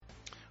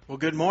Well,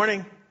 good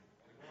morning.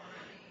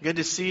 Good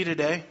to see you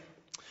today.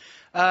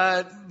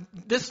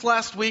 This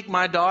last week,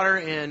 my daughter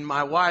and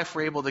my wife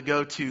were able to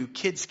go to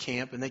kids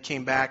camp, and they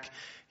came back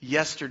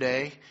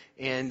yesterday.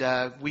 And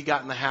we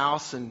got in the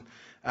house, and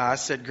I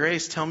said,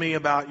 Grace, tell me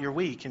about your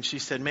week. And she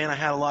said, man, I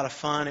had a lot of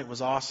fun. It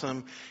was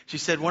awesome. She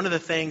said, one of the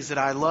things that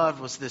I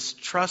loved was this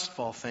trust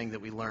fall thing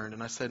that we learned.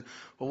 And I said,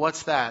 well,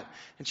 what's that?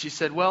 And she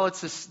said, well,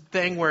 it's this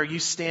thing where you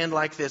stand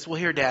like this. Well,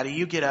 here, Daddy,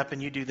 you get up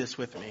and you do this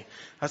with me.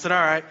 I said, all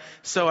right.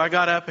 So I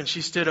got up and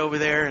she stood over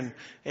there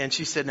and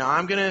she said, now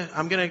I'm going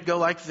to go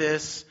like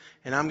this.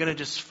 And I'm going to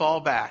just fall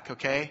back,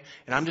 okay?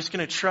 And I'm just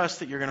going to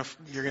trust that you're going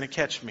to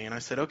catch me. And I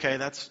said, okay,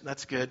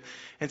 that's good.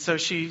 And so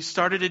she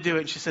started to do it,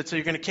 and she said, so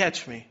you're going to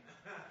catch me?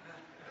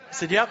 I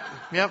said, yep.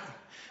 You're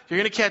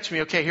going to catch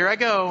me. Okay, here I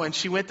go. And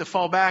she went to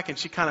fall back, and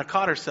she kind of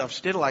caught herself.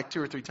 She did it like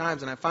 2 or 3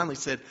 times, and I finally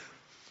said,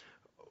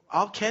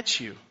 I'll catch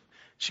you.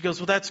 She goes,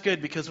 well, that's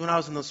good, because when I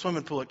was in the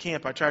swimming pool at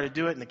camp, I tried to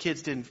do it, and the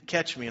kids didn't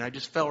catch me, and I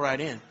just fell right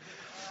in.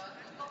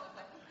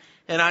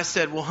 And I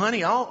said, well,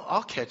 honey,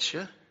 I'll catch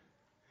you.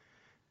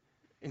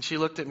 And she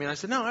looked at me and I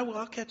said, no,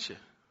 I'll catch you.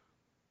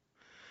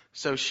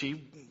 So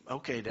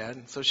okay, Dad.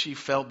 And so she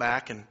fell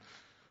back and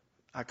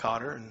I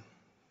caught her and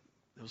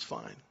it was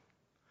fine.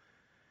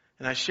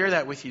 And I share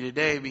that with you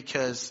today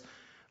because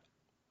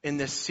in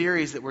this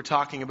series that we're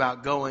talking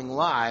about going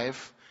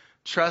live,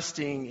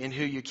 trusting in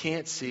who you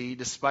can't see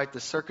despite the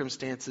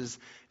circumstances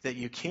that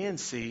you can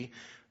see,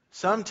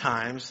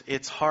 sometimes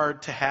it's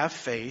hard to have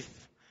faith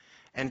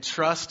and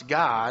trust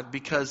God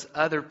because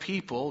other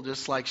people,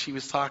 just like she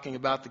was talking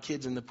about the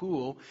kids in the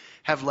pool,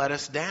 have let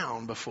us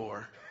down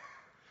before.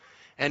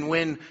 And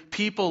when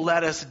people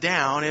let us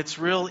down, it's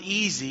real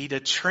easy to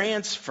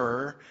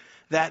transfer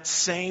that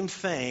same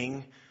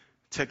thing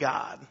to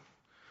God.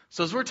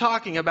 So as we're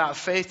talking about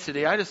faith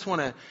today, I just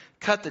want to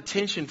cut the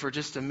tension for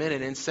just a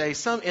minute and say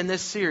in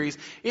this series,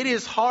 it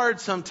is hard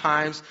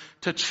sometimes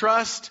to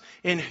trust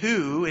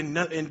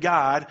in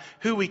God,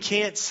 who we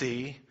can't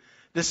see,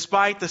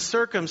 despite the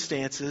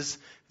circumstances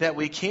that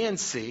we can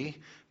see,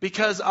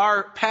 because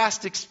our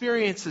past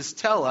experiences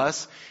tell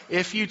us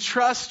if you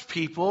trust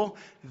people,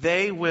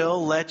 they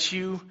will let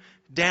you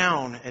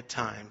down at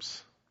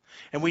times.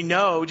 And we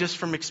know just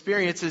from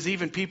experiences,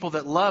 even people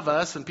that love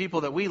us and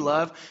people that we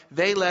love,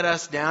 they let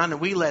us down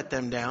and we let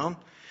them down.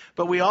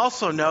 But we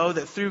also know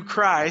that through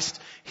Christ,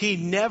 He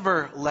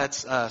never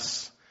lets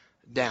us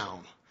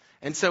down.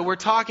 And so we're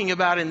talking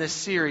about in this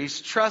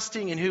series,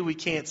 trusting in who we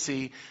can't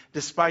see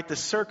despite the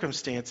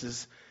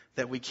circumstances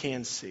that we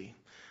can see.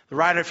 The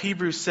writer of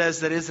Hebrews says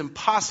that it is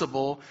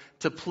impossible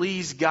to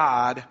please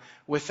God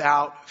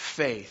without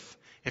faith.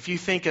 If you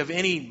think of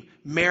any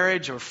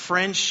marriage or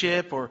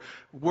friendship or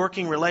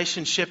working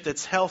relationship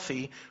that's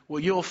healthy,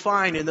 what you'll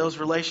find in those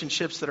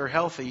relationships that are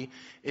healthy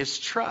is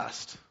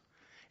trust.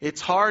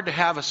 It's hard to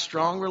have a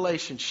strong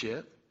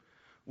relationship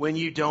when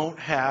you don't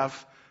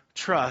have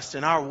trust.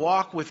 And our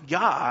walk with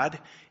God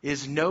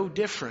is no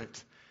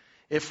different.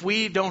 If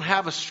we don't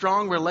have a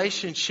strong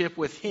relationship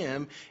with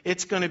Him,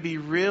 it's going to be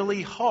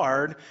really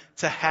hard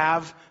to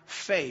have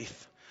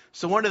faith.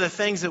 So one of the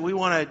things that we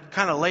want to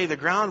kind of lay the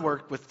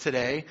groundwork with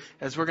today,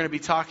 as we're going to be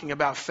talking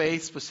about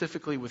faith,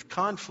 specifically with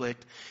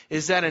conflict,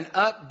 is that an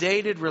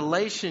updated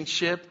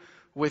relationship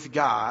with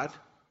God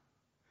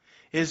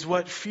is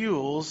what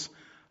fuels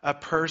a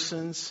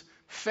person's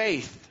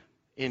faith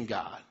in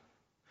God.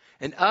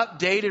 An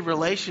updated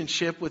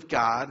relationship with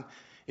God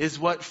is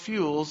what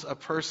fuels a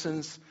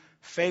person's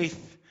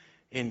faith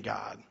in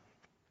God.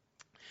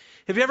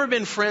 Have you ever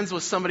been friends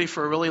with somebody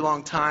for a really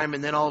long time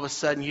and then all of a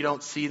sudden you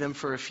don't see them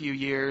for a few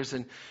years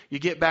and you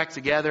get back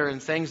together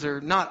and things are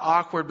not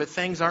awkward, but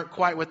things aren't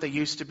quite what they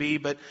used to be.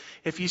 But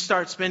if you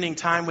start spending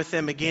time with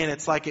them again,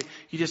 it's like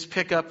you just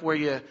pick up where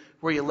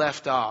you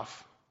left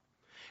off.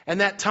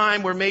 And that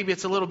time where maybe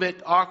it's a little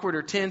bit awkward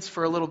or tense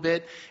for a little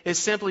bit is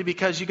simply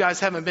because you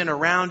guys haven't been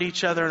around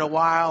each other in a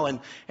while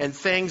and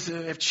things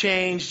have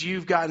changed.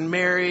 You've gotten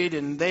married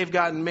and they've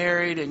gotten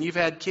married and you've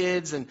had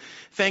kids and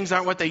things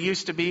aren't what they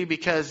used to be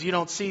because you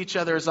don't see each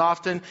other as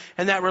often.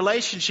 And that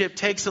relationship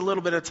takes a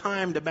little bit of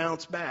time to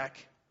bounce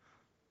back.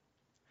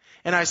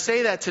 And I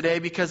say that today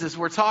because as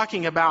we're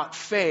talking about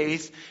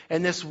faith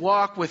and this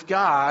walk with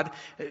God,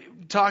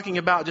 talking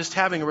about just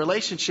having a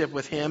relationship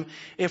with Him,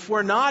 if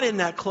we're not in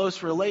that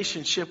close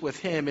relationship with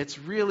Him, it's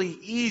really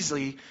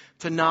easy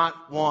to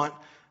not want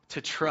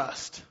to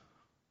trust.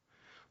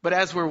 But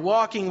as we're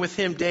walking with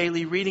Him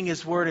daily, reading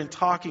His Word and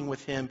talking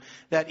with Him,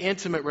 that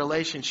intimate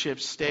relationship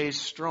stays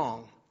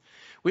strong.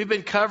 We've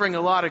been covering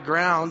a lot of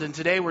ground, and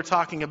today we're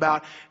talking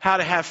about how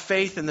to have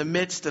faith in the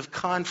midst of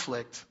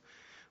conflict.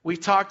 We've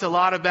talked a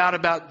lot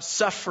about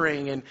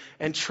suffering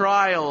and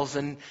trials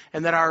and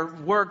that our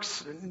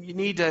works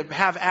need to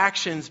have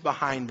actions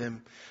behind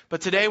them.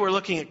 But today we're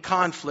looking at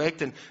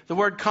conflict, and the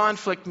word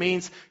conflict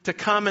means to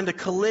come into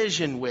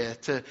collision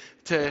with,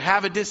 to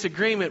have a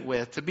disagreement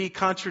with, to be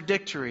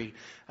contradictory,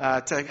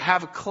 to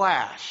have a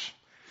clash.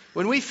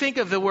 When we think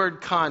of the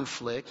word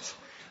conflict,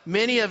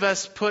 many of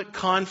us put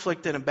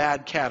conflict in a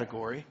bad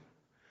category.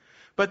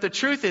 But the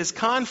truth is,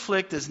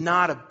 conflict is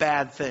not a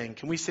bad thing.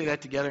 Can we say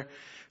that together?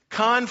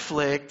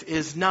 Conflict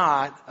is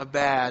not a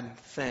bad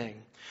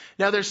thing.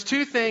 Now, there's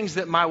two things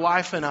that my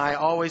wife and I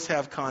always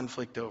have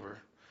conflict over.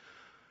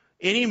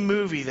 Any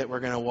movie that we're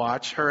going to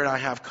watch, her and I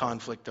have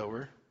conflict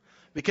over.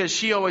 Because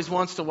she always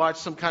wants to watch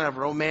some kind of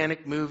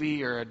romantic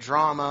movie or a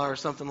drama or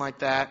something like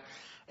that.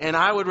 And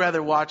I would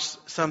rather watch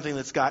something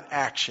that's got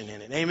action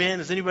in it. Amen?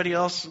 Is anybody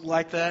else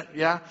like that?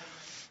 Yeah?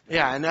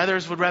 Yeah, and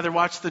others would rather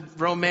watch the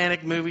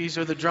romantic movies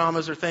or the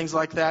dramas or things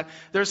like that.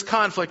 There's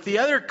conflict. The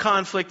other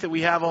conflict that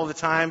we have all the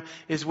time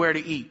is where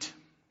to eat.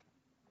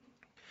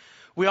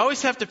 We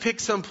always have to pick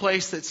some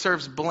place that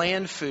serves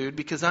bland food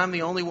because I'm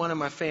the only one in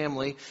my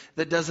family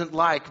that doesn't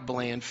like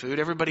bland food.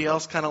 Everybody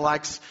else kind of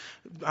likes,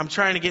 I'm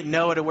trying to get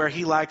Noah to where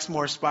he likes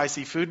more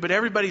spicy food, but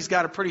everybody's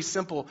got a pretty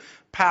simple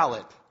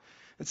palate.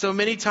 And so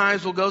many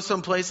times we'll go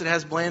someplace that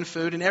has bland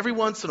food, and every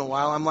once in a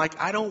while I'm like,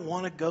 I don't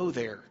want to go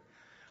there.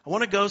 I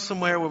want to go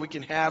somewhere where we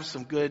can have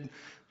some good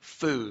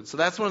food. So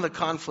that's one of the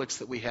conflicts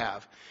that we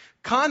have.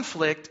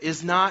 Conflict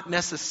is not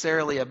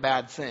necessarily a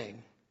bad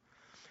thing.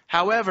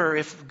 However,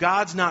 if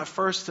God's not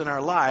first in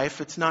our life,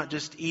 it's not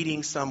just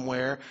eating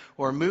somewhere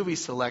or movie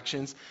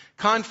selections.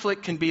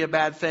 Conflict can be a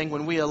bad thing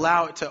when we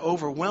allow it to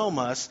overwhelm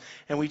us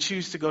and we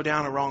choose to go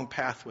down a wrong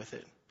path with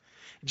it.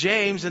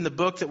 James, in the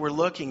book that we're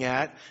looking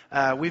at,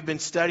 we've been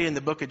studying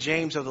the book of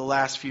James over the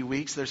last few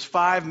weeks. There's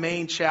 5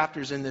 main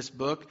chapters in this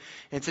book,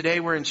 and today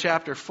we're in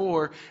chapter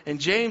 4, and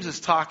James is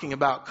talking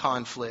about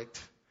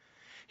conflict.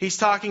 He's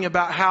talking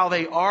about how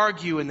they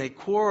argue and they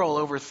quarrel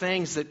over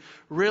things that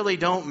really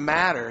don't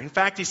matter. In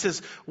fact, he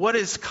says, what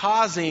is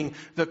causing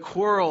the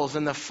quarrels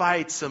and the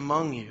fights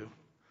among you?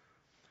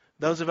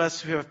 Those of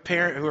us who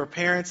are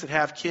parents that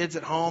have kids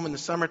at home in the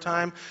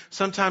summertime,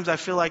 sometimes I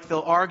feel like they'll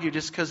argue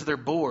just because they're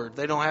bored.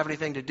 They don't have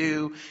anything to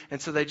do,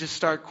 and so they just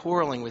start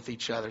quarreling with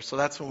each other. So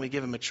that's when we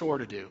give them a chore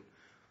to do.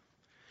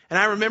 And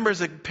I remember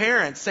as a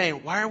parent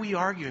saying, why are we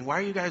arguing? Why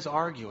are you guys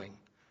arguing?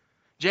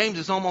 James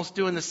is almost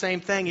doing the same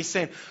thing. He's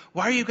saying,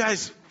 why are you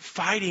guys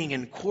fighting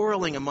and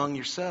quarreling among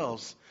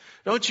yourselves?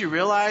 Don't you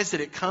realize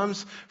that it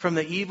comes from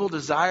the evil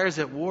desires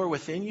at war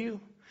within you?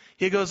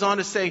 He goes on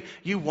to say,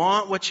 you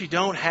want what you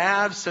don't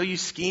have, so you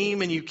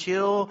scheme and you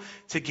kill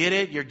to get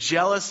it. You're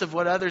jealous of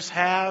what others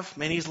have.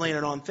 Man, he's laying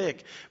it on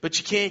thick. But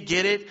you can't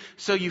get it,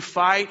 so you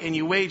fight and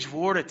you wage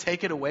war to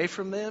take it away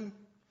from them.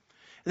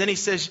 And then he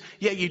says,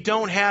 yeah, you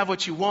don't have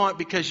what you want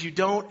because you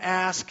don't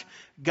ask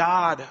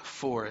God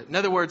for it. In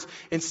other words,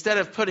 instead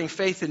of putting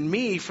faith in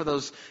me for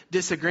those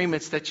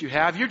disagreements that you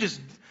have, you're just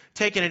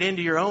taking it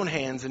into your own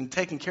hands and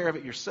taking care of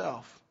it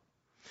yourself.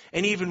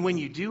 And even when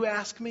you do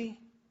ask me,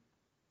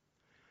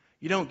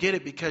 you don't get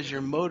it because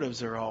your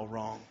motives are all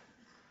wrong.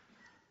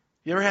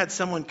 You ever had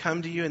someone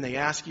come to you and they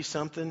ask you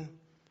something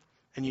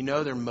and you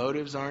know their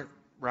motives aren't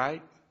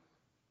right?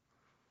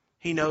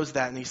 He knows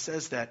that and he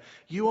says that.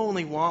 You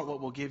only want what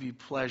will give you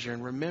pleasure.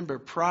 And remember,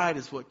 pride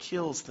is what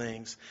kills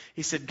things.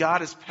 He said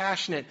God is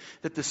passionate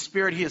that the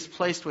Spirit He has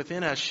placed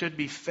within us should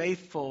be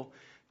faithful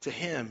to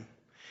Him.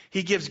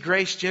 He gives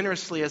grace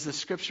generously, as the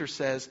Scripture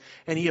says,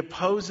 and He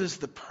opposes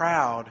the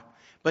proud,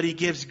 but He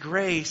gives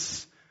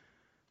grace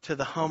to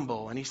the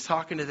humble. And He's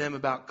talking to them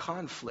about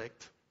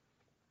conflict.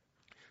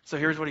 So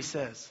here's what He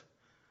says.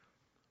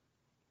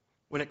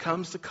 When it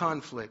comes to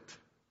conflict,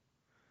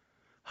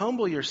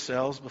 humble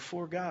yourselves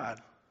before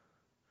God.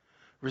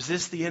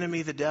 Resist the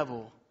enemy, the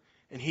devil,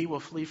 and he will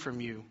flee from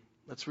you.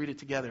 Let's read it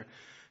together.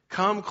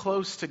 Come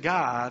close to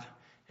God,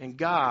 and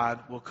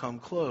God will come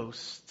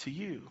close to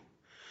you.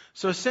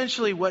 So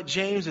essentially what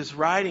James is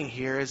writing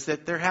here is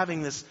that they're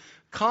having this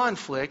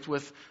conflict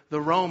with the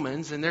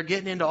Romans, and they're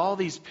getting into all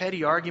these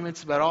petty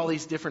arguments about all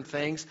these different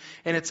things,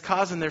 and it's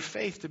causing their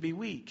faith to be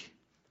weak.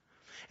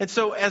 And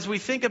so as we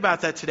think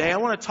about that today, I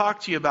want to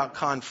talk to you about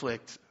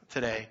conflict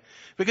today.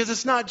 Because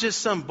it's not just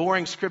some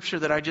boring scripture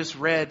that I just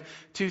read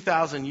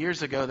 2,000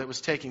 years ago that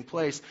was taking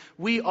place.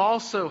 We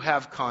also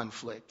have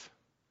conflict.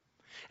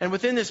 And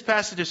within this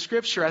passage of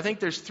Scripture, I think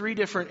there's 3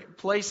 different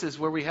places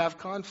where we have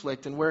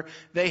conflict and where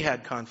they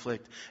had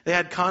conflict. They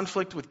had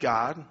conflict with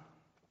God.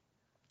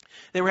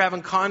 They were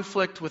having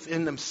conflict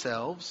within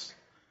themselves.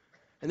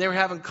 And they were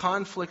having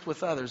conflict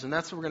with others. And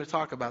that's what we're going to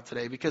talk about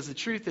today. Because the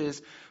truth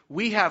is,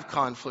 we have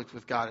conflict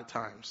with God at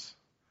times.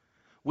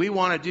 We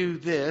want to do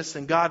this,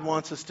 and God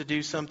wants us to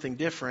do something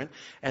different,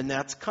 and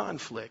that's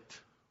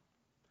conflict.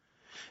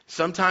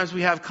 Sometimes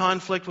we have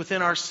conflict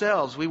within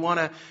ourselves.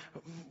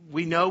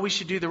 We know we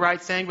should do the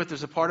right thing, but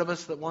there's a part of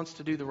us that wants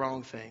to do the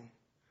wrong thing.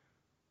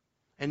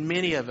 And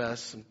many of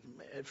us,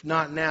 if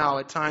not now,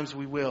 at times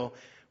we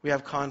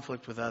have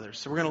conflict with others.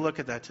 So we're going to look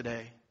at that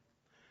today.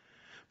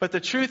 But the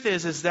truth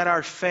is that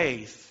our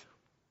faith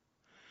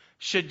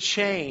should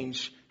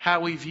change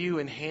how we view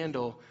and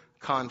handle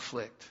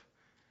conflict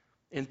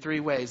in 3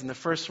 ways. And the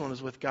first one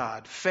is with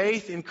God.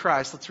 Faith in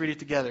Christ, let's read it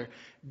together,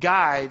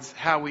 guides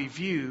how we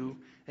view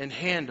and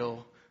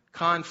handle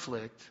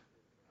conflict.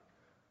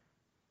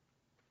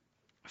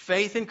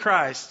 Faith in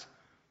Christ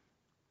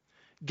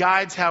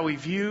guides how we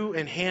view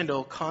and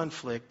handle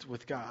conflict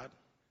with God.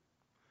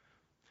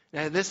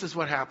 Now, this is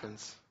what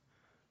happens.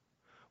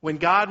 When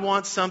God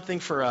wants something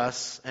for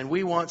us and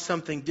we want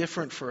something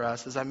different for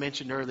us, as I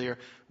mentioned earlier,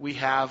 we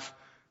have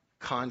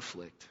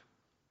conflict.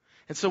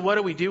 And so what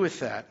do we do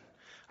with that?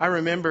 I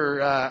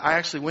remember I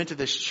actually went to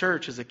this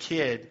church as a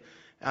kid.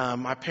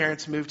 My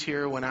parents moved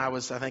here when I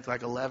was, I think,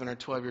 like 11 or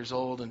 12 years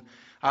old, and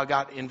I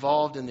got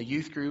involved in the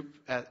youth group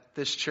at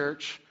this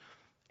church.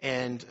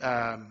 And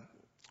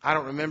I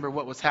don't remember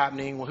what was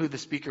happening, who the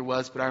speaker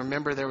was, but I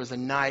remember there was a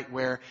night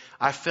where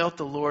I felt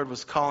the Lord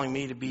was calling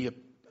me to be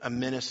a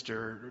minister,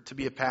 or to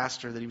be a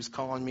pastor, that He was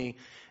calling me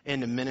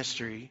into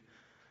ministry.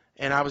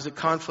 And I was at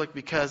conflict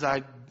because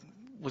I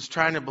was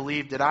trying to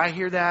believe, did I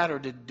hear that,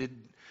 or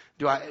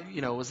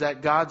was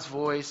that God's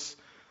voice?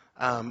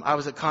 I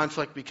was at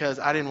conflict because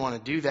I didn't want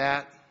to do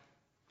that.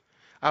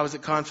 I was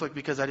at conflict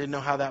because I didn't know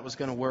how that was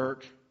going to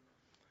work.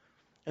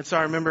 And so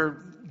I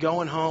remember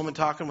going home and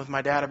talking with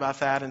my dad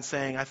about that and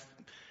saying,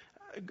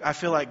 I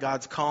feel like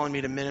God's calling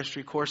me to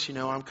ministry. Of course,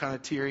 I'm kind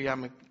of teary.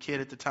 I'm a kid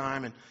at the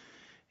time. And,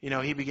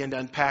 he began to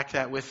unpack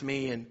that with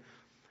me. And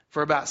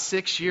for about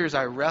 6 years,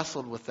 I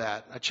wrestled with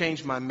that. I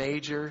changed my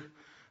major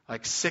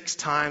like 6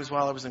 times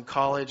while I was in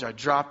college. I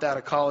dropped out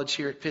of college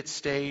here at Pitt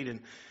State,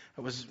 and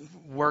I was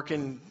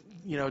working,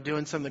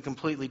 doing something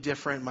completely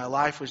different. My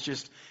life was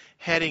just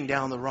heading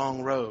down the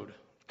wrong road.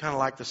 Kind of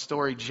like the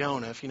story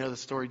Jonah, if you know the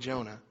story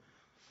Jonah.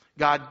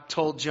 God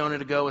told Jonah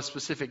to go a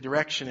specific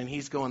direction, and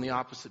he's going the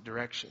opposite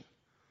direction.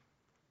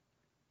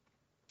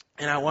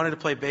 And I wanted to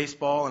play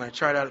baseball, and I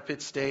tried out at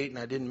Pitt State, and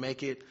I didn't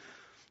make it.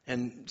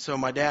 And so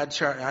my dad,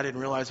 I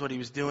didn't realize what he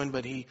was doing,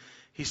 but he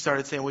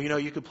started saying, well,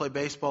 you could play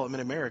baseball at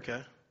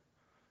Mid-America.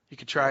 You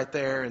could try it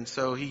there. And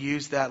so he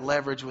used that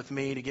leverage with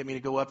me to get me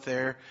to go up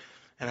there.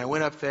 And I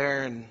went up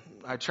there, and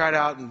I tried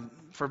out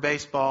for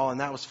baseball, and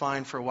that was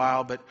fine for a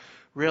while. But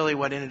really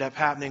what ended up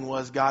happening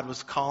was God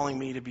was calling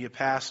me to be a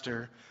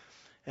pastor.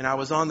 And I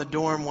was on the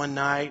dorm one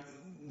night,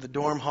 the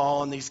dorm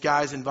hall, and these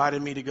guys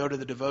invited me to go to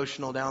the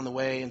devotional down the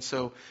way. And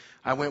so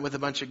I went with a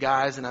bunch of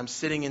guys, and I'm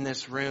sitting in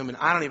this room, and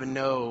I don't even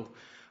know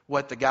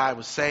what the guy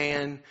was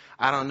saying.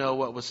 I don't know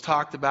what was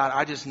talked about.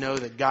 I just know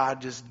that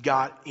God just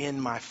got in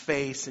my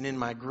face and in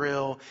my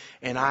grill,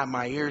 and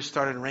my ears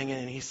started ringing,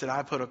 and He said,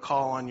 I put a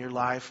call on your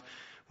life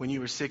when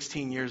you were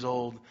 16 years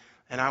old,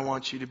 and I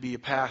want you to be a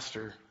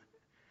pastor.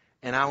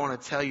 And I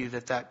want to tell you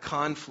that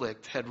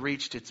conflict had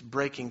reached its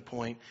breaking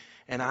point.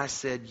 And I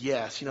said,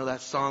 yes.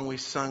 That song we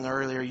sung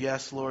earlier,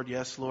 yes, Lord,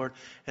 yes, Lord.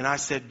 And I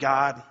said,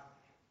 God,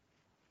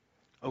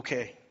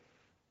 okay.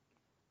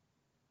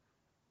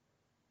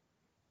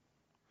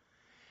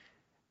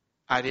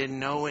 I didn't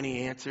know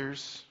any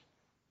answers.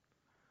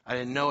 I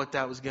didn't know what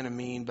that was going to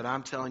mean, but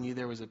I'm telling you,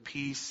 there was a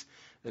peace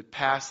that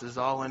passes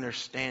all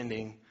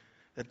understanding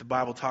that the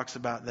Bible talks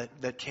about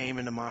that came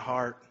into my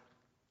heart.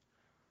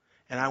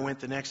 And I went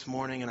the next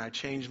morning and I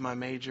changed my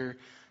major,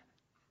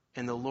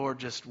 and the Lord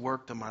just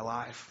worked in my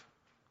life.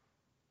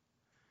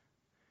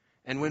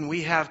 And when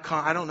we have,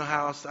 I don't know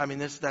how else,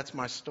 that's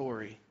my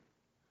story.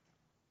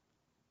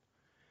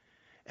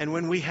 And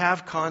when we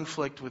have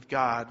conflict with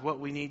God, what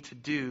we need to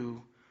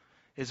do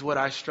is what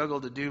I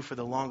struggled to do for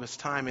the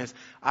longest time is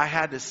I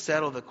had to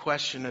settle the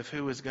question of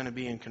who is going to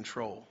be in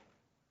control.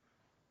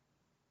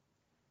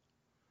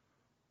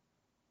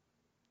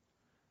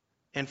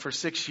 And for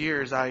 6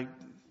 years, it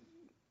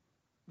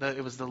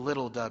was the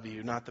little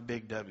W, not the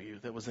big W,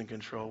 that was in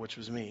control, which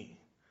was me.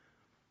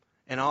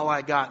 And all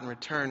I got in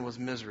return was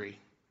misery.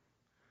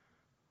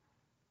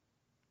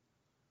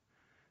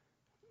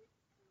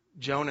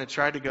 Jonah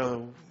tried to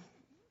go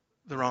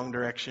the wrong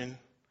direction,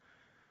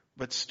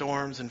 but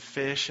storms and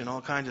fish and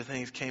all kinds of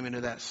things came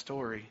into that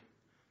story.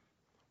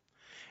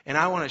 And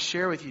I want to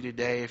share with you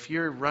today, if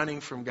you're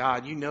running from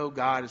God,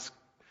 God is,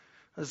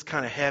 this is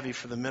kind of heavy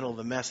for the middle of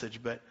the message,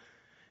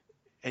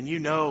 and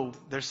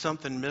there's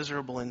something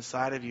miserable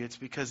inside of you. It's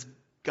because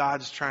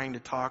God's trying to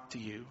talk to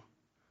you.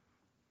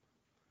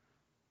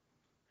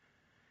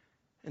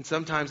 And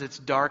sometimes it's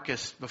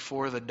darkest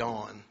before the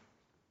dawn.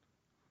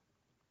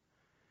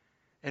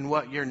 And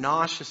what you're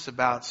nauseous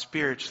about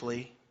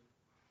spiritually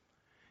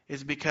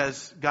is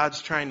because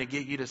God's trying to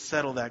get you to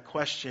settle that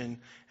question.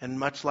 And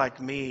much like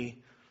me,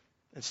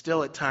 and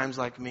still at times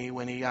like me,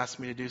 when He asks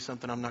me to do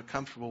something I'm not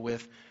comfortable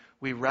with,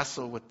 we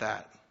wrestle with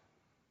that.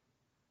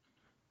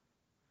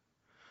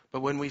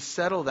 But when we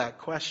settle that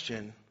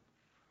question,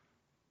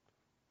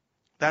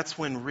 that's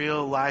when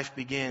real life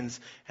begins,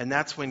 and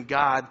that's when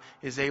God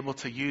is able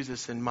to use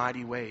us in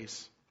mighty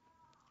ways.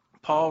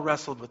 Paul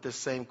wrestled with this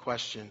same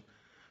question,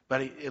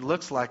 but it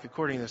looks like,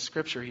 according to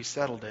Scripture, he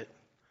settled it.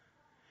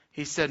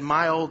 He said,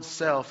 my old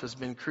self has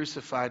been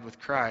crucified with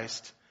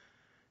Christ,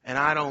 and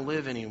I don't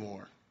live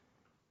anymore.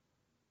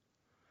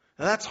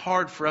 Now that's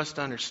hard for us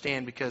to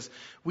understand because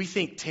we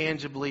think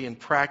tangibly and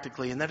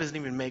practically, and that doesn't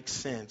even make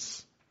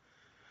sense.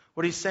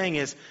 What he's saying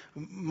is,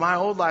 my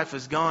old life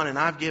is gone, and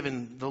I've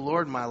given the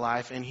Lord my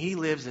life, and He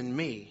lives in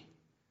me.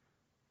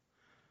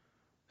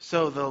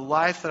 So the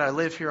life that I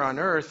live here on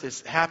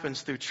earth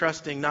happens through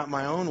trusting not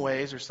my own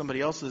ways or somebody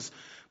else's,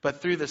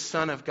 but through the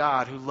Son of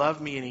God who loved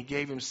me and He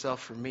gave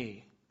Himself for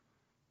me.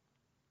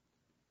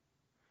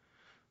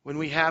 When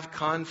we have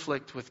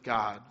conflict with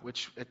God,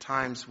 which at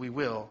times we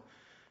will,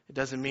 it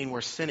doesn't mean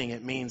we're sinning.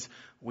 It means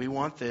we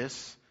want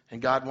this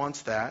and God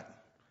wants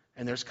that,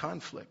 and there's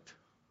conflict.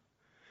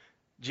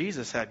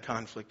 Jesus had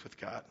conflict with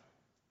God.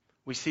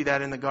 We see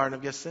that in the Garden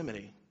of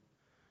Gethsemane.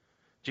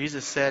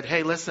 Jesus said,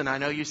 hey, listen, I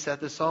know you set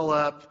this all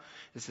up.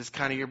 This is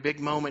kind of your big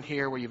moment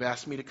here where you've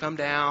asked me to come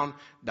down,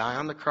 die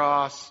on the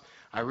cross.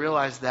 I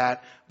realize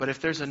that. But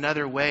if there's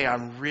another way, I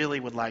really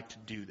would like to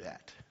do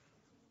that.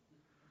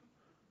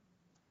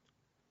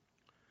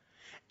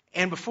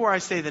 And before I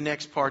say the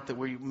next part that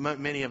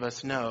many of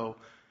us know,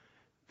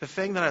 the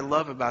thing that I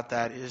love about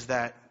that is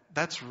that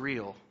that's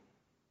real.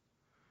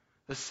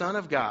 The Son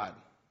of God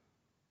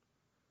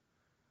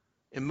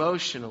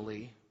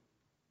emotionally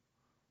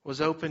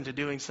was open to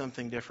doing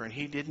something different.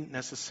 He didn't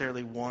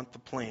necessarily want the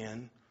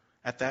plan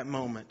at that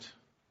moment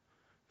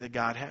that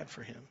God had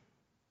for him.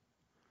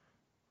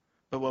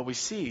 But what we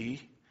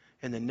see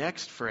in the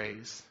next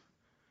phrase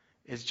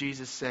is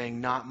Jesus saying,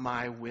 not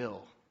my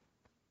will,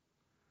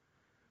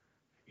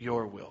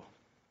 your will.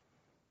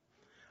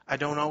 I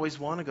don't always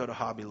want to go to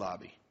Hobby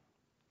Lobby.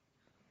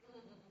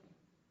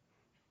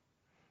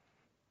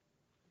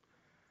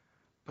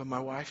 But my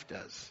wife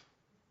does.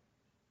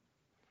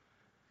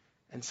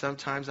 And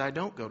sometimes I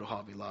don't go to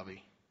Hobby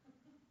Lobby.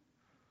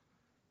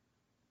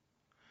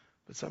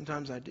 But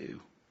sometimes I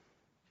do.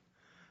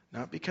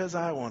 Not because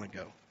I want to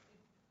go.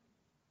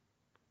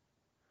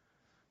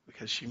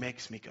 Because she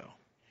makes me go.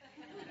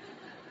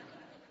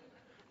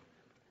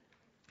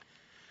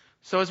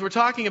 So as we're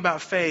talking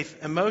about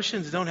faith,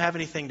 emotions don't have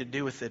anything to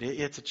do with it.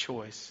 It's a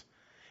choice.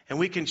 And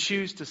we can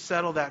choose to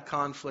settle that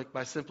conflict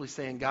by simply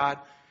saying, God,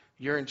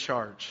 you're in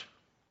charge.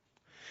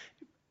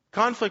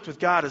 Conflict with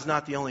God is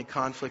not the only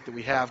conflict that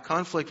we have.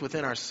 Conflict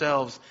within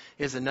ourselves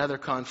is another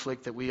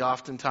conflict that we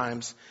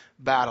oftentimes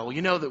battle.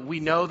 You know that we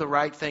know the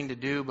right thing to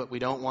do, but we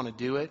don't want to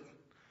do it.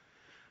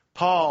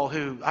 Paul,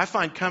 who I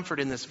find comfort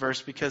in this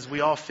verse because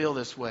we all feel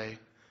this way.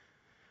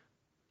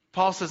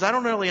 Paul says, I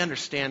don't really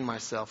understand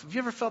myself. Have you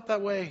ever felt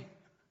that way?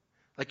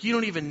 Like you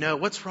don't even know.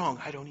 What's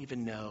wrong? I don't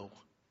even know.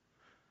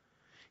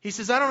 He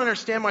says, I don't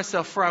understand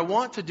myself, for I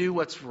want to do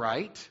what's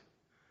right,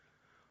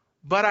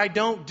 but I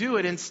don't do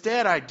it.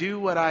 Instead, I do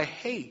what I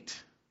hate.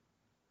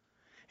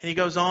 And he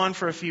goes on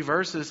for a few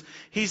verses.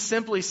 He's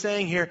simply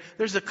saying here,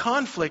 there's a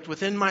conflict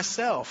within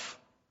myself.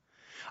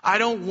 I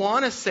don't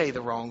want to say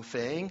the wrong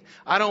thing.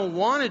 I don't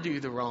want to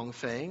do the wrong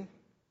thing.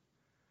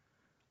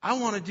 I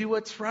want to do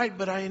what's right,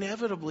 but I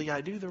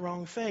do the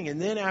wrong thing.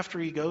 And then after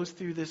he goes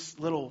through this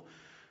little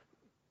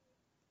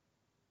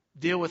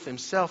deal with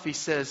himself, he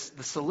says,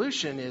 the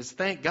solution is,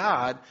 thank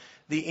God,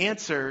 the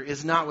answer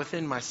is not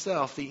within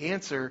myself. The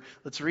answer,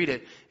 let's read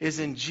it, is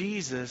in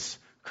Jesus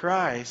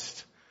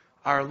Christ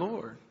our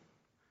Lord.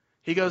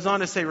 He goes on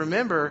to say,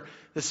 remember,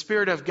 the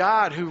Spirit of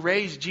God who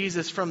raised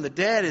Jesus from the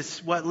dead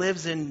is what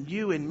lives in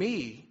you and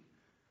me.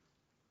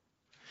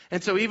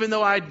 And so even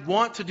though I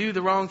want to do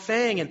the wrong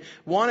thing and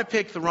want to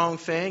pick the wrong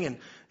thing,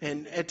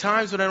 and at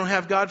times when I don't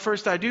have God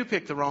first, I do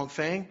pick the wrong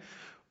thing.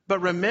 But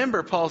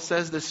remember, Paul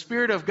says, the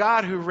Spirit of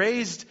God who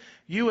raised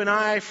you and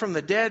I from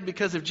the dead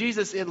because of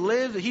Jesus, He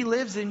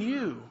lives in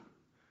you.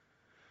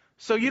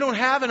 So you don't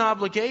have an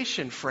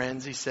obligation,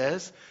 friends, he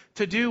says,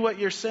 to do what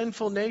your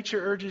sinful nature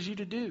urges you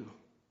to do.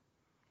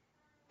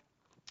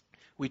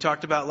 We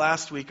talked about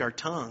last week our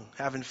tongue,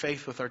 having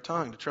faith with our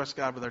tongue, to trust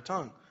God with our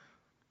tongue.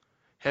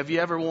 Have you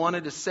ever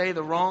wanted to say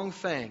the wrong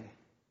thing,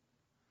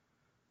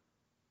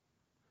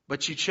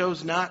 but you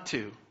chose not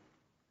to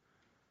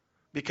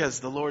because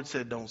the Lord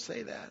said, don't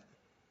say that?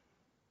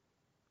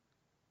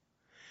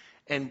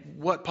 And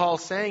what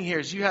Paul's saying here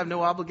is you have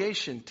no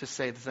obligation to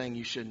say the thing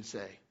you shouldn't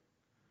say.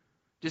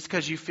 Just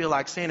because you feel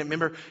like saying it.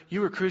 Remember,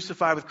 you were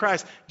crucified with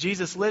Christ.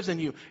 Jesus lives in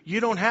you.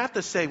 You don't have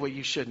to say what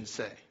you shouldn't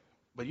say.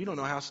 But you don't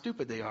know how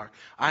stupid they are.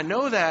 I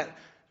know that,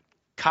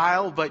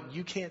 Kyle, but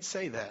you can't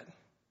say that.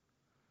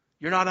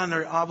 You're not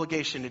under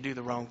obligation to do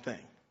the wrong thing.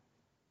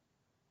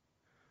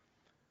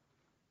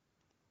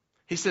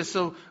 He says,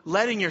 so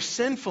letting your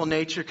sinful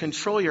nature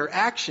control your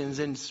actions,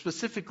 and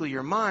specifically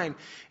your mind,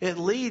 it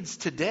leads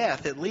to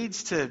death. It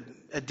leads to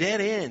a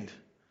dead end.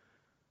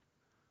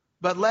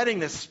 But letting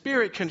the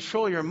Spirit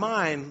control your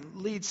mind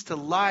leads to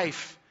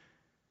life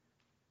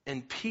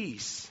and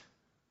peace.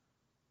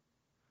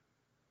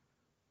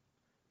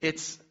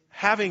 It's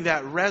having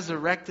that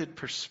resurrected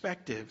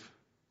perspective.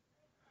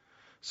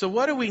 So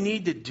what do we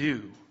need to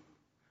do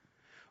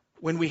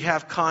when we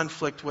have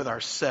conflict with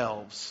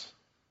ourselves?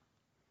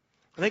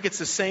 I think it's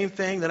the same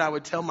thing that I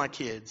would tell my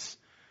kids.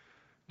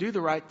 Do the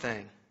right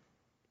thing.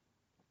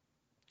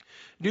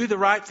 Do the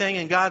right thing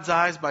in God's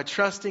eyes by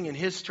trusting in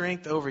His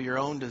strength over your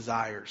own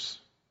desires.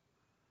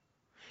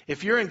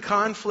 If you're in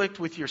conflict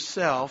with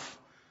yourself,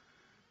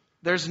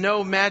 there's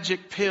no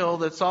magic pill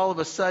that's all of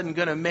a sudden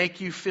going to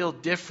make you feel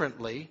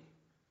differently.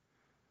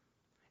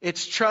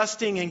 It's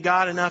trusting in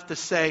God enough to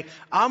say,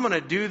 I'm going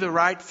to do the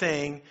right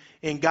thing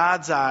in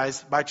God's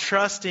eyes by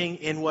trusting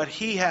in what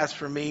He has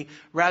for me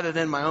rather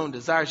than my own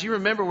desires. You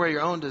remember where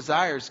your own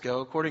desires go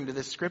according to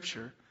this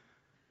scripture.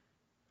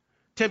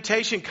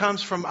 Temptation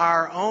comes from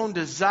our own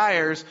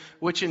desires,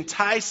 which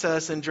entice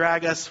us and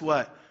drag us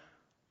what?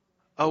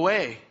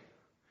 Away.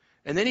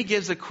 And then he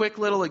gives a quick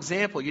little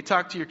example. You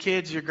talk to your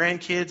kids, your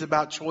grandkids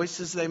about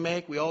choices they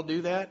make. We all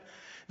do that.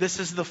 This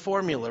is the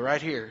formula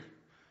right here.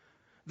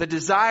 The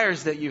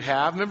desires that you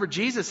have. Remember,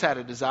 Jesus had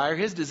a desire.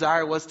 His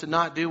desire was to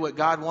not do what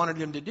God wanted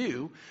him to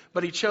do,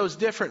 but he chose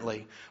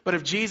differently. But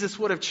if Jesus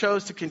would have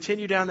chose to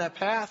continue down that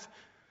path,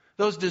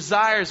 those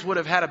desires would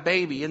have had a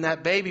baby, and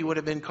that baby would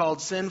have been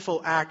called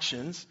sinful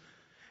actions.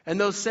 And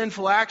those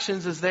sinful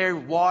actions, as they're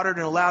watered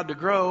and allowed to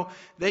grow,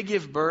 they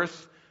give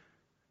birth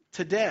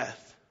to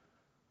death.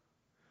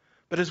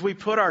 But as we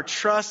put our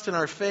trust and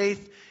our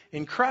faith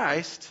in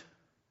Christ,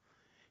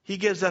 he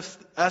gives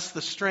us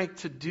the strength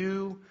to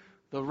do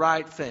the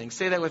right thing.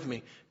 Say that with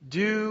me.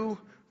 Do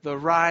the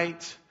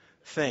right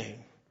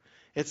thing.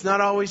 It's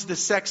not always the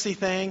sexy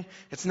thing.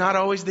 It's not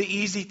always the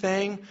easy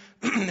thing.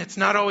 It's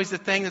not always the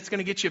thing that's going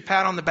to get you a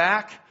pat on the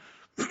back.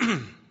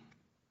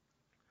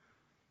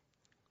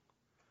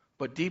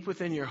 But deep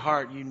within your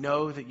heart, you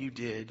know that you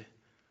did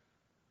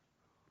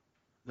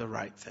the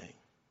right thing.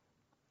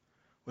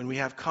 When we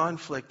have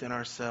conflict in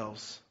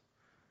ourselves,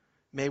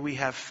 may we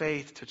have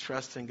faith to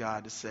trust in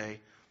God to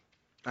say,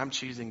 I'm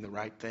choosing the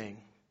right thing,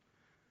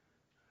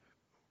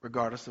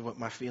 regardless of what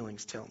my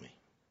feelings tell me.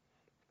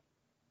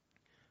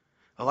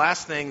 The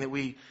last thing that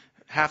we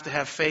have to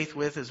have faith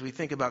with as we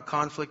think about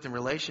conflict in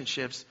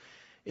relationships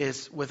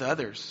is with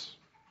others.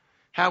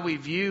 How we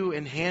view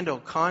and handle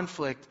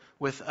conflict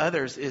with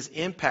others is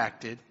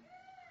impacted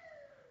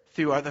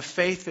through the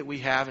faith that we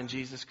have in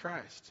Jesus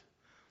Christ.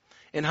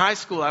 In high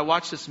school, I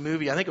watched this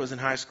movie, I think it was in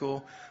high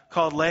school,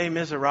 called Les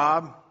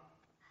Miserables.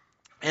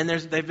 And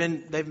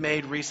they've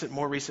made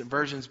more recent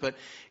versions. But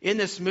in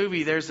this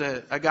movie, there's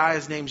a guy,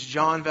 his name's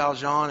Jean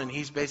Valjean, and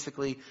he's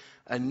basically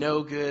a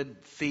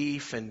no-good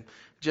thief and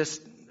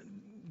just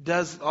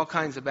does all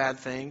kinds of bad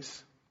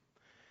things.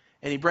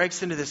 And he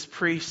breaks into this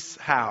priest's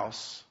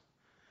house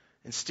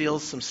and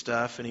steals some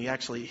stuff, and he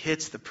actually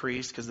hits the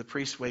priest because the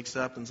priest wakes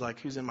up and is like,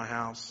 who's in my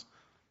house?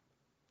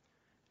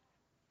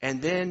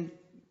 And then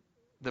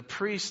the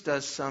priest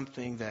does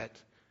something that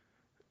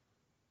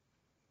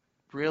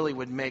really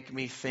would make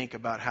me think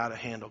about how to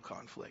handle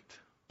conflict.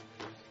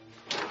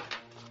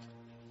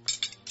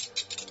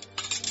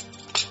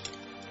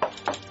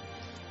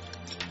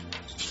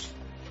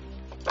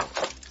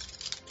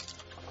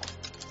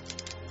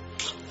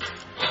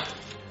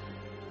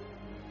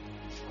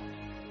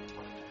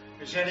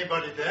 Is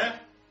anybody there?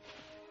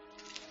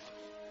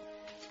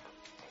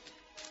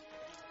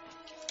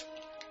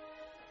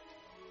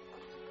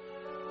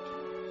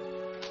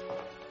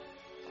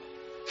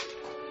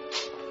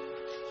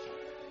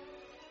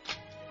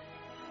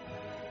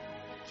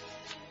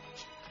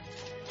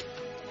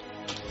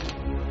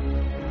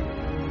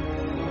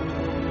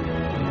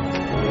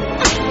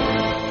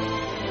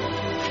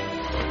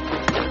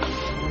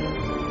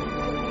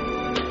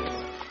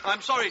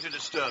 I'm sorry to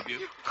disturb you,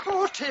 You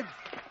caught him.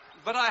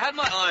 but I had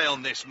my eye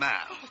on this man.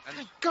 And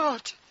Thank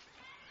God.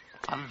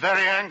 I'm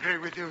very angry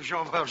with you,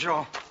 Jean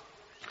Valjean.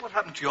 what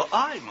happened to your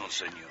eye,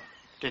 Monseigneur?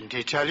 Didn't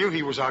he tell you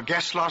he was our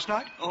guest last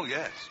night? Oh,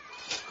 yes.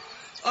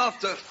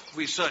 After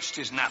we searched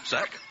his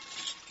knapsack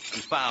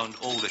and found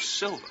all this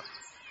silver,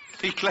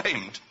 he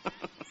claimed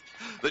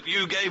that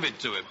you gave it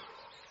to him.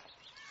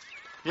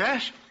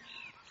 Yes.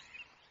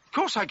 Of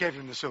course I gave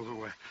him the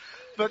silverware.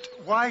 But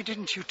why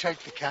didn't you take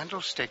the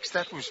candlesticks?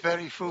 That was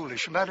very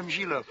foolish. Madame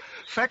Gillot,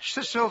 fetch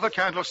the silver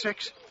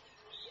candlesticks.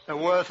 They're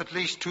worth at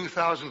least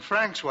 2,000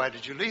 francs. Why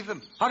did you leave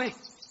them? Hurry.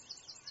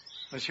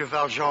 Monsieur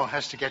Valjean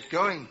has to get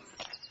going.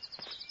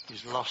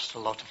 He's lost a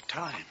lot of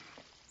time.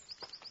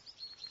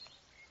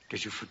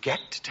 Did you forget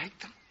to take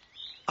them?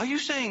 Are you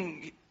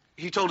saying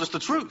he told us the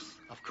truth?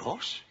 Of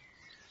course.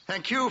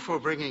 Thank you for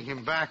bringing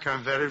him back.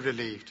 I'm very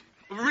relieved.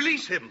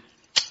 Release him.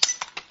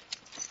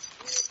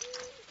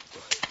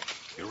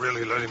 You're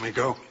really letting me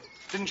go?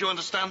 Didn't you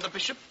understand the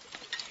bishop?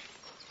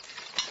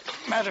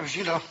 Madame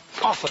Gillot,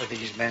 offer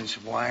these men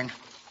some wine.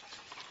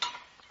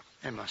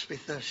 They must be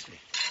thirsty.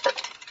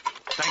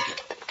 Thank you.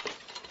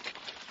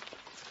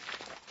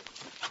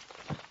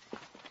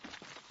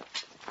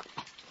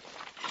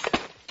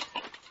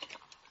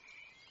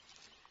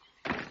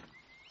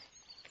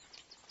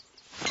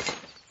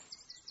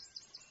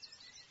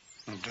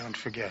 And don't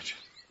forget.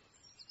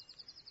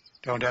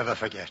 Don't ever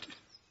forget.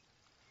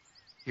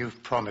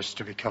 You've promised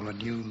to become a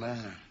new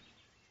man.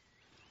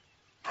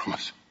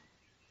 Promise.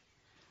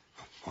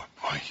 Why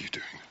are you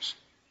doing this?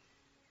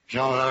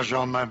 Jean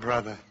Valjean, my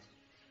brother,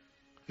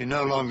 you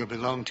no longer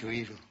belong to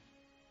evil.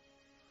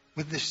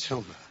 With this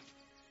silver,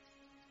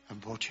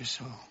 I've bought your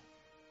soul.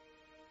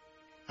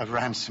 I've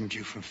ransomed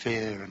you from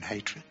fear and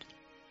hatred.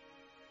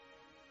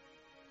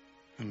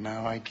 And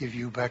now I give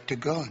you back to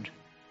God.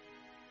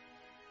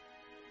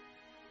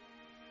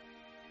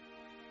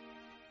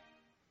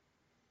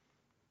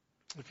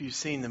 If you've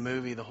seen the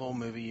movie, the whole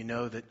movie, you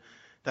know that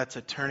that's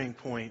a turning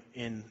point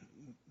in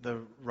the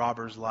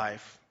robber's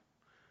life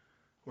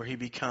where he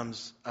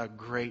becomes a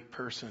great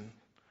person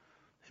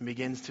and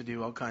begins to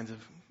do all kinds of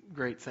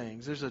great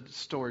things. There's a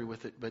story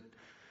with it, but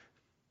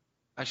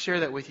I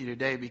share that with you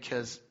today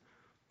because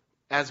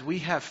as we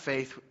have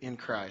faith in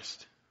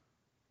Christ,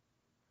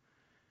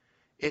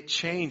 it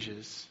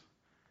changes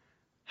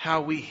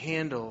how we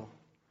handle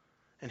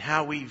and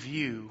how we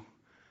view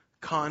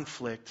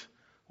conflict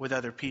with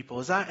other people.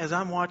 As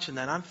I'm watching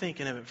that, I'm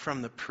thinking of it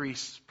from the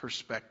priest's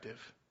perspective.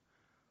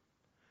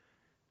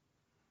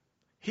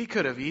 He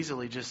could have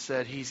easily just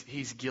said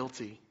he's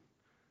guilty.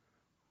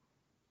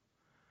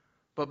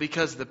 But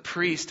because the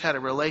priest had a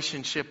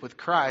relationship with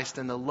Christ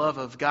and the love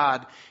of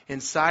God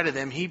inside of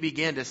them, he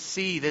began to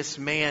see this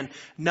man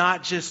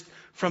not just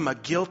from a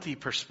guilty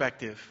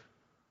perspective,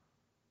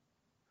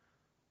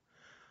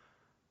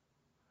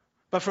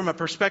 but from a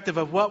perspective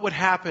of what would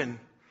happen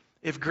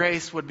if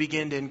grace would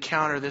begin to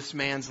encounter this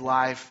man's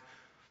life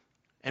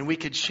and we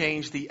could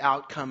change the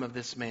outcome of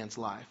this man's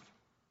life.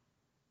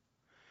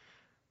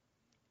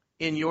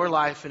 In your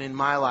life and in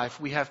my life,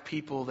 we have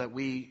people that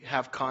we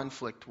have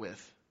conflict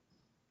with.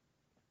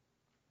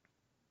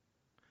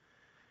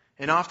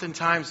 And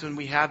oftentimes when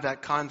we have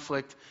that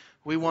conflict,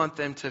 we want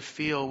them to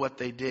feel what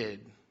they did.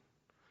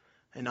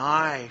 An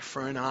eye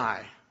for an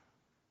eye.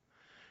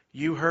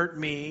 You hurt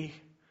me,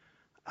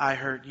 I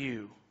hurt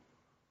you.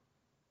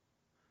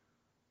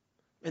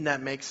 And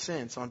that makes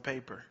sense on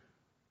paper.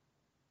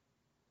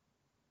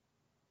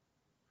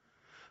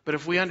 But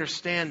if we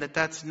understand that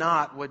that's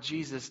not what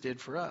Jesus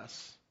did for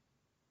us.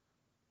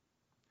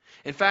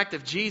 In fact,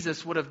 if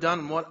Jesus would have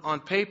done on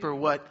paper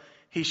what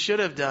he should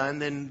have done,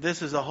 then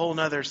this is a whole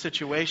other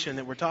situation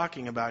that we're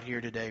talking about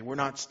here today. We're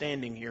not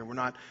standing here. We're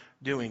not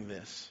doing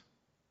this.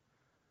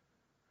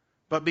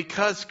 But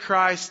because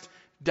Christ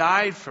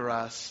died for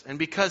us, and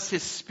because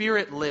His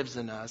Spirit lives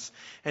in us,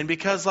 and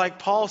because, like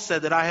Paul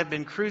said, that I have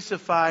been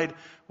crucified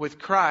with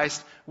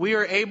Christ, we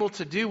are able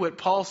to do what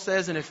Paul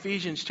says in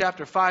Ephesians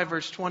chapter 5,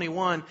 verse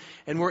 21,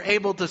 and we're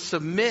able to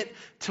submit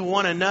to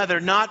one another,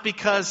 not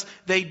because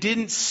they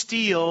didn't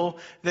steal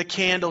the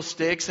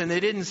candlesticks and they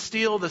didn't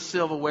steal the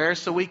silverware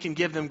so we can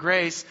give them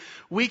grace.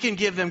 We can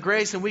give them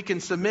grace and we can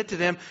submit to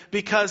them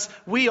because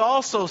we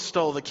also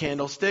stole the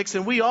candlesticks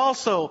and we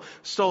also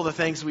stole the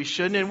things we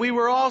shouldn't, and we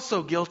were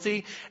also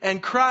guilty,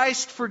 and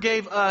Christ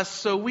forgave us,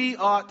 so we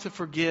ought to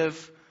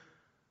forgive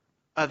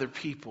other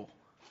people.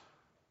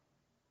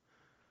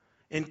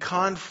 In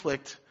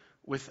conflict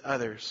with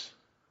others,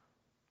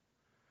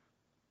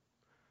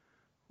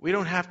 we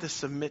don't have to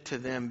submit to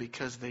them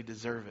because they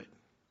deserve it.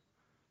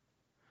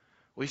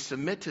 We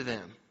submit to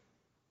them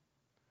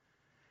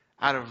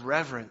out of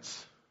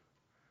reverence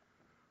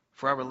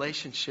for our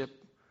relationship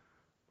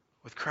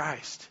with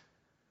Christ.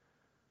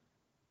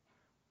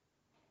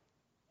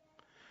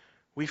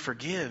 We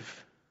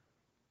forgive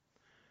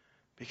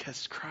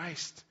because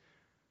Christ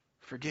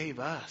forgave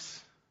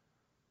us.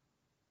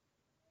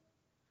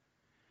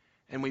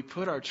 And we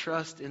put our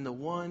trust in the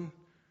one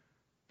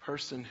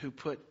person who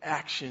put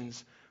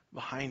actions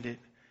behind it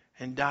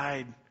and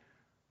died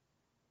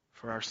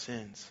for our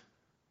sins.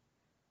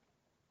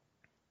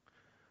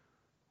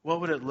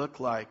 What would it look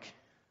like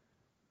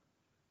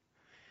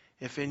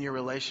if in your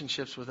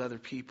relationships with other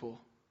people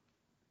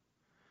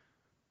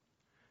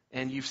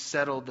and you've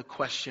settled the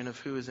question of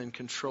who is in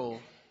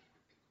control,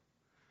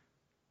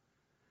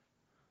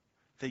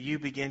 that you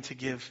begin to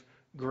give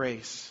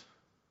grace?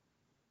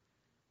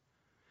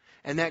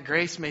 And that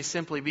grace may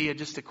simply be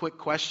just a quick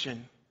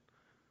question.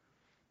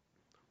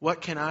 What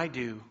can I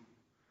do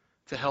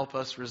to help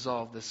us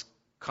resolve this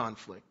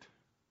conflict?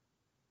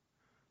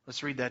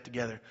 Let's read that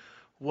together.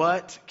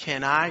 What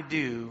can I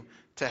do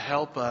to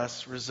help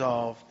us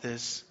resolve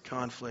this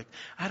conflict?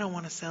 I don't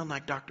want to sound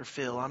like Dr.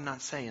 Phil. I'm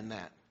not saying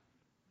that.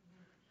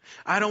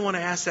 I don't want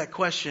to ask that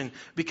question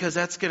because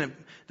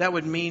that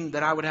would mean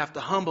that I would have to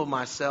humble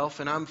myself,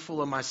 and I'm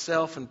full of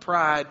myself and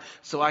pride,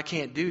 so I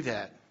can't do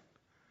that.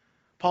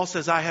 Paul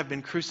says, I have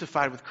been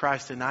crucified with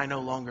Christ and I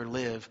no longer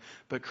live,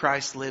 but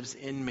Christ lives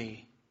in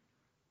me.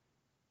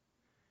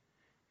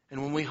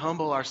 And when we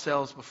humble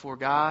ourselves before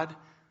God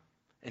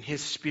and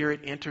His Spirit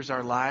enters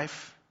our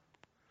life,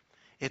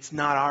 it's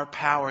not our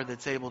power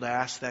that's able to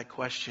ask that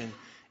question.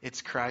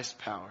 It's Christ's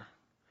power.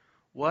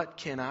 What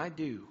can I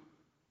do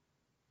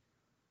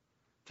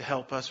to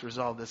help us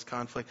resolve this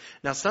conflict?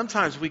 Now,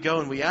 sometimes we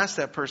go and we ask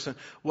that person,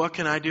 what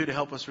can I do to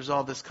help us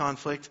resolve this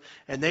conflict?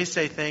 And they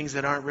say things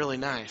that aren't really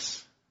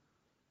nice.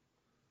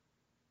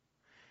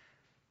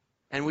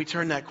 And we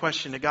turn that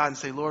question to God and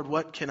say, Lord,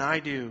 what can I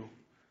do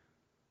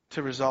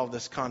to resolve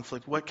this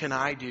conflict? What can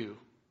I do?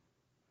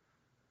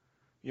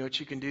 You know what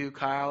you can do,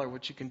 Kyle, or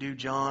what you can do,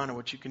 John, or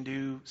what you can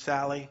do,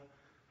 Sally?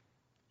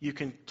 You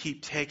can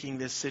keep taking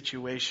this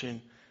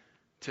situation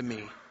to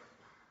me.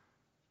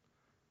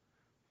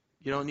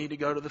 You don't need to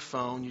go to the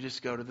phone. You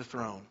just go to the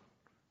throne.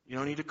 You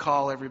don't need to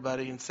call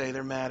everybody and say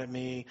they're mad at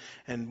me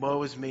and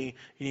woe is me.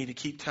 You need to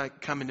keep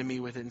coming to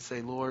me with it and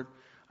say, Lord,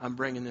 I'm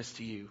bringing this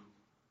to you.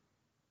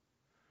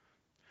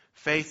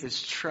 Faith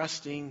is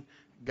trusting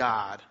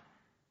God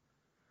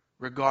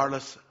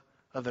regardless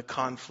of the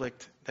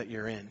conflict that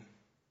you're in.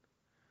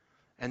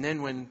 And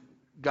then when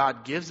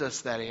God gives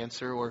us that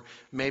answer, or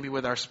maybe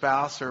with our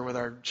spouse or with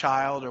our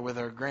child or with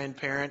our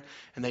grandparent,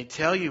 and they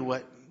tell you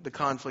what the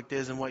conflict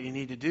is and what you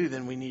need to do,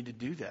 then we need to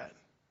do that.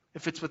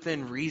 If it's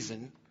within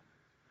reason.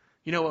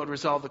 You know what would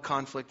resolve the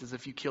conflict is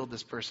if you killed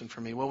this person for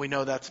me. Well, we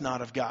know that's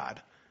not of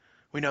God.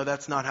 We know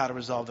that's not how to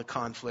resolve the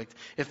conflict.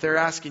 If they're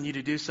asking you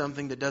to do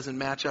something that doesn't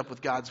match up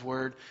with God's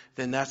word,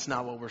 then that's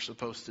not what we're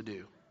supposed to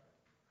do.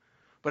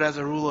 But as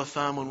a rule of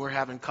thumb, when we're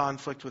having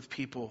conflict with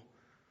people,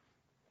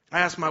 I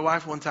asked my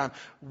wife one time,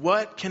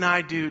 what can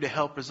I do to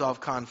help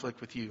resolve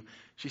conflict with you?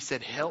 She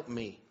said, help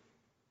me.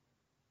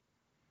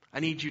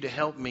 I need you to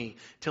help me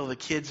till the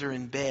kids are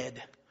in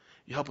bed.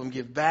 You help them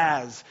give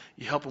baths.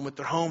 You help them with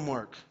their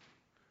homework.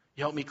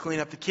 You help me clean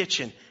up the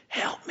kitchen.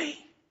 Help me.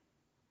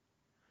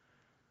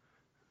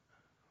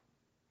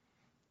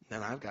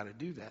 Then I've got to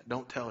do that.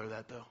 Don't tell her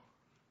that, though.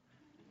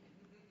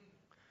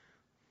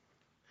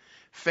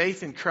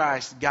 Faith in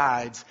Christ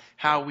guides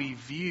how we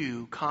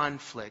view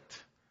conflict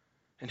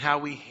and how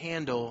we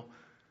handle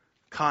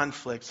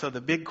conflict. So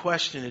the big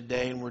question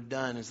today, and we're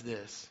done, is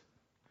this.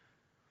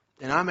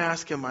 And I'm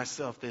asking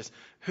myself this.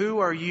 Who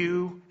are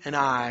you and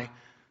I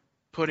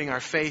putting our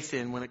faith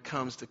in when it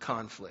comes to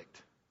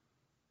conflict?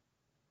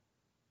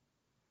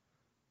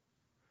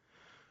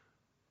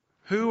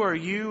 Who are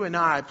you and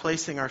I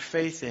placing our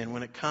faith in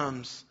when it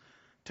comes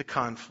to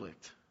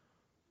conflict?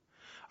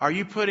 Are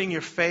you putting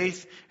your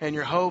faith and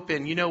your hope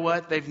in, you know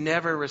what, they've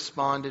never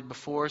responded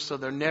before, so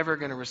they're never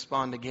going to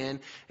respond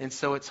again, and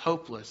so it's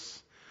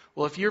hopeless?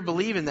 Well, if you're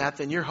believing that,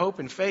 then your hope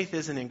and faith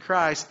isn't in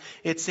Christ,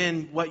 it's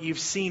in what you've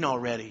seen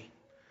already.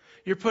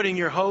 You're putting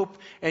your hope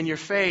and your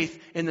faith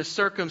in the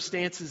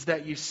circumstances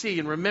that you see.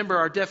 And remember,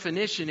 our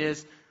definition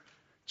is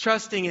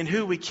trusting in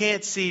who we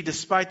can't see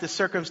despite the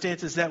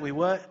circumstances that we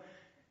what?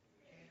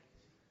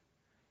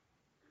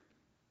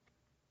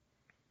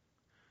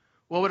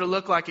 What would it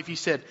look like if you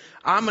said,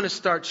 I'm going to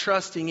start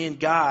trusting in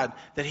God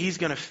that He's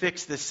going to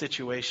fix this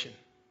situation?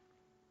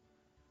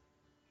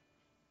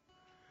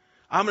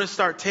 I'm going to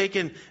start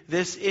taking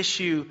this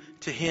issue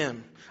to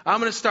Him.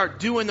 I'm going to start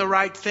doing the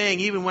right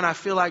thing even when I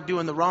feel like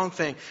doing the wrong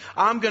thing.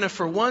 I'm going to,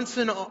 for once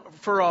and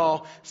for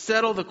all,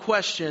 settle the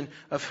question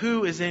of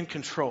who is in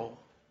control.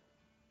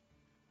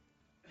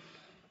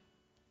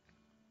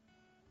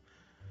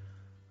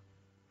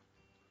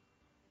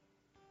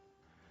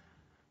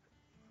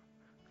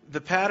 The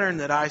pattern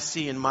that I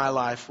see in my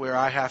life where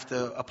I have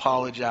to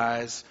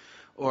apologize,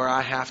 or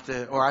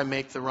I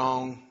make the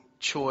wrong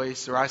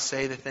choice, or I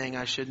say the thing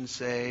I shouldn't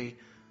say,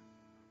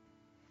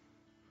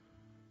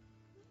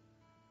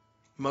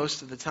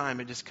 most of the time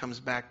it just comes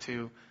back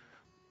to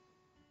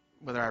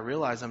whether I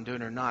realize I'm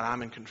doing it or not,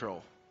 I'm in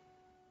control.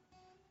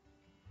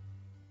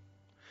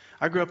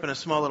 I grew up in a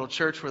small little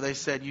church where they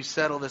said you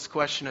settle this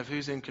question of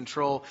who's in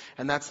control,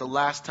 and that's the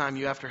last time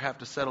you have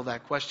to settle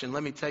that question.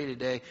 Let me tell you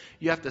today,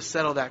 you have to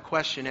settle that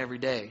question every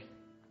day.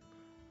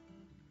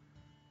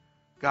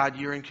 God,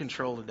 you're in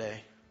control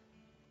today.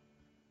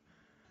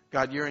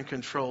 God, you're in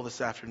control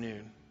this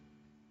afternoon.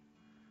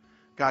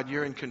 God,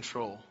 you're in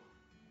control.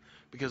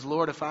 Because,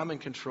 Lord, if I'm in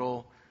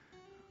control,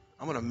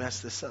 I'm going to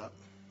mess this up.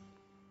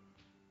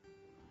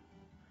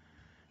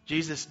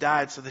 Jesus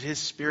died so that His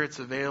Spirit's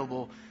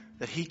available,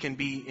 that He can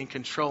be in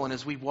control. And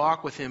as we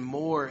walk with Him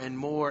more and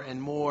more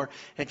and more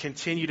and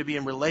continue to be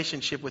in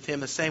relationship with Him,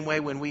 the same way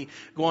when we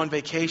go on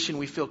vacation,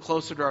 we feel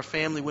closer to our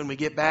family when we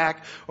get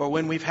back, or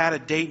when we've had a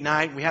date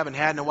night we haven't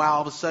had in a while,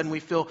 all of a sudden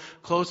we feel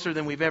closer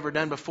than we've ever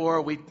done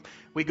before.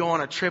 We go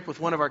on a trip with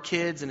one of our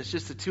kids and it's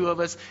just the two of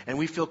us and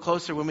we feel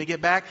closer when we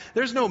get back.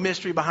 There's no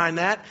mystery behind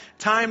that.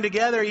 Time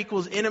together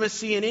equals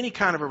intimacy in any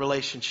kind of a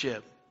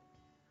relationship.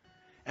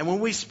 And when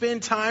we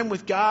spend time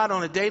with God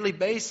on a daily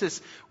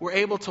basis, we're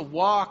able to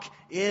walk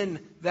in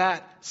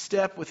that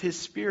step with His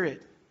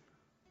Spirit.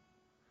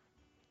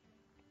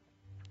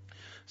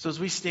 So as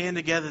we stand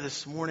together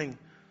this morning,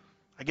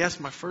 I guess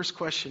my first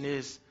question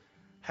is,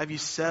 have you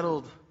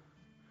settled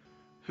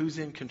who's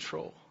in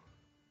control?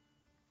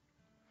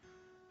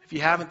 If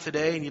you haven't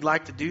today and you'd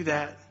like to do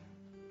that,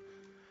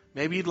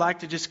 maybe you'd like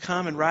to just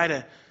come and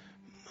write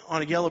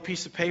on a yellow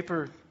piece of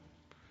paper,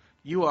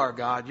 you are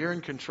God, you're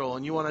in control,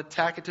 and you want to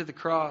tack it to the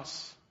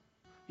cross.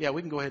 Yeah,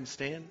 we can go ahead and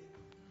stand.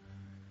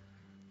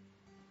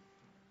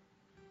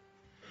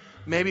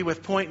 Maybe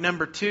with point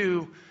number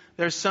 2,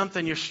 there's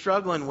something you're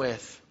struggling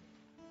with.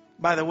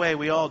 By the way,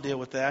 we all deal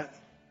with that.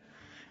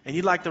 And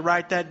you'd like to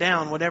write that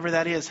down, whatever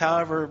that is,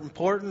 however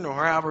important or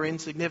however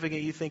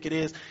insignificant you think it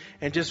is,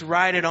 and just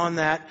write it on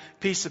that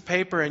piece of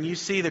paper, and you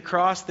see the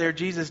cross there,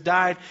 Jesus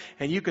died,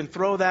 and you can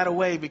throw that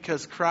away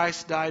because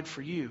Christ died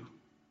for you.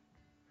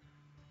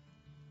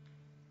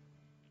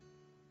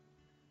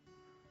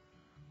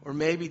 Or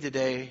maybe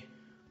today,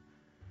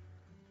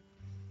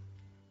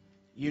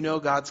 you know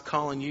God's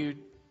calling you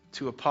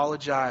to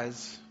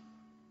apologize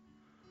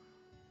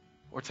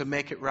or to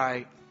make it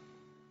right.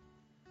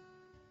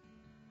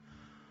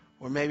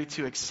 Or maybe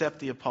to accept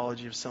the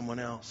apology of someone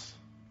else.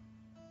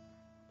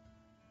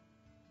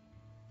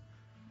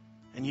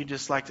 And you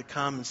just like to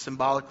come and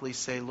symbolically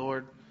say,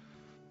 Lord,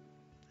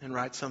 and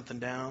write something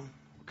down,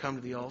 or come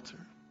to the altar.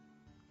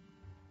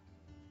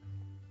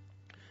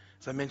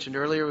 As I mentioned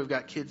earlier, we've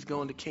got kids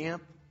going to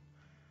camp.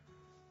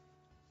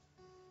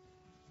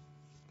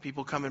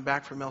 People coming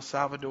back from El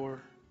Salvador.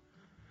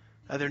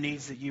 Other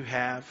needs that you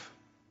have.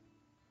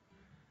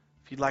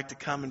 If you'd like to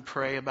come and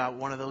pray about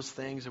one of those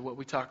things or what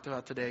we talked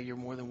about today, you're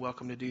more than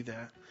welcome to do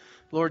that.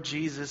 Lord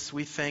Jesus,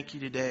 we thank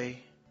you today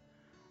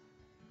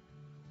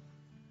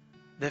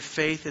that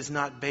faith is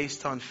not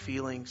based on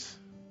feelings.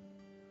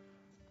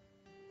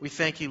 We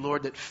thank you,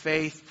 Lord, that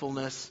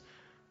faithfulness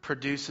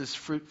produces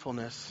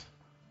fruitfulness.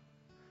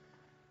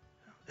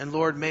 And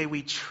Lord, may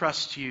we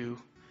trust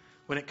you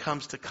when it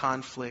comes to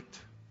conflict.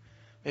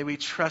 May we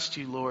trust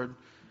you, Lord,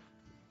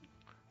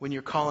 when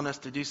you're calling us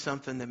to do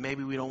something that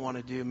maybe we don't want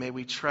to do. May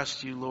we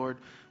trust you, Lord,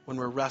 when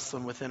we're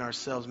wrestling within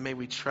ourselves. May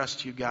we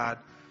trust you, God,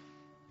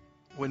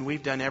 when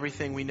we've done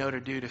everything we know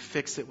to do to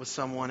fix it with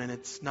someone and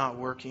it's not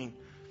working.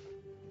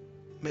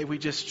 May we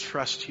just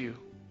trust you.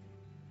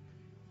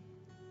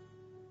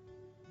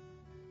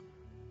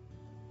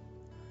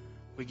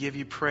 We give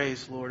you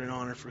praise, Lord, and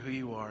honor for who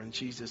you are. In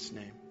Jesus'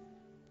 name.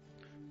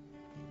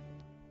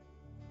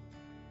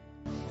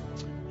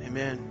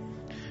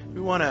 Amen.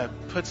 We want to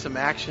put some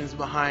actions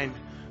behind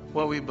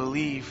what we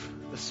believe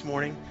this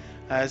morning.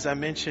 As I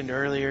mentioned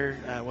earlier,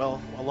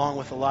 along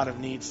with a lot of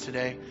needs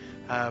today,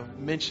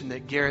 mentioned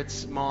that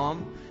Garrett's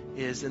mom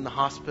is in the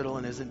hospital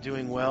and isn't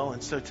doing well.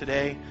 And so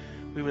today,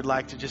 we would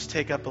like to just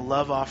take up a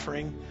love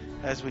offering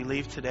as we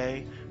leave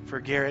today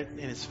for Garrett and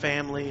his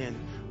family and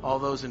all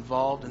those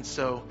involved. And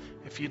so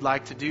if you'd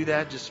like to do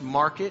that, just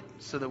mark it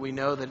so that we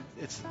know that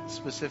it's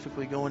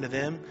specifically going to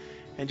them.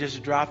 And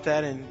just drop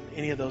that in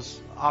any of those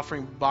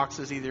offering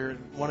boxes, either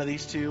one of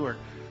these two or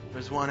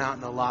there's one out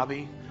in the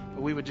lobby.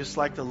 But we would just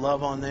like to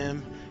love on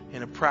them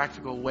in a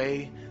practical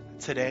way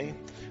today.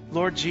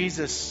 Lord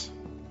Jesus,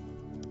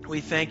 we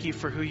thank you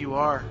for who you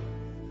are.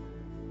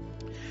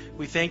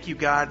 We thank you,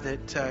 God,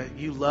 that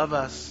you love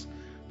us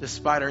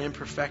despite our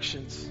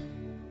imperfections.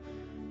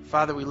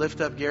 Father, we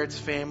lift up Garrett's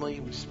family.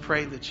 We just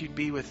pray that you'd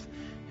be with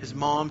his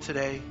mom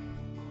today.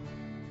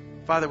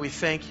 Father, we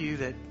thank you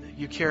that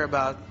you care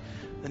about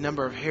the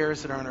number of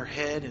hairs that are on her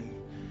head, and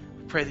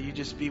we pray that you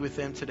just be with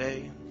them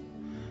today.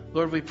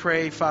 Lord, we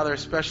pray, Father,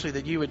 especially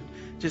that you would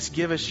just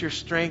give us your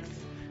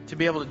strength to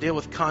be able to deal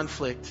with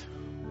conflict.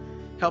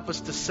 Help us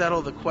to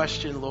settle the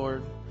question,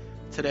 Lord,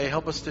 today.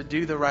 Help us to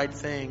do the right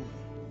thing.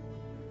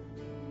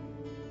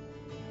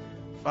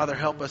 Father,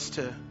 help us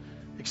to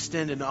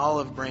extend an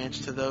olive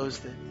branch to those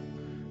that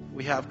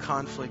we have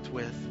conflict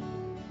with.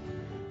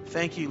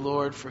 Thank you,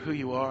 Lord, for who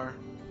you are.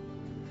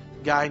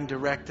 Guide and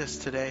direct us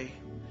today.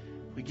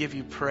 We give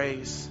you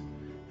praise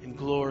and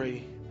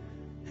glory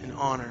and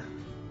honor.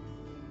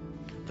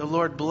 The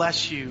Lord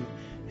bless you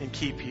and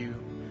keep you.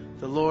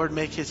 The Lord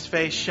make his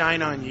face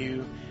shine on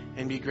you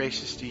and be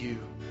gracious to you.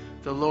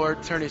 The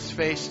Lord turn his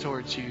face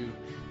towards you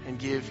and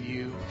give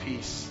you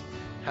peace.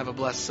 Have a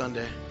blessed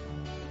Sunday.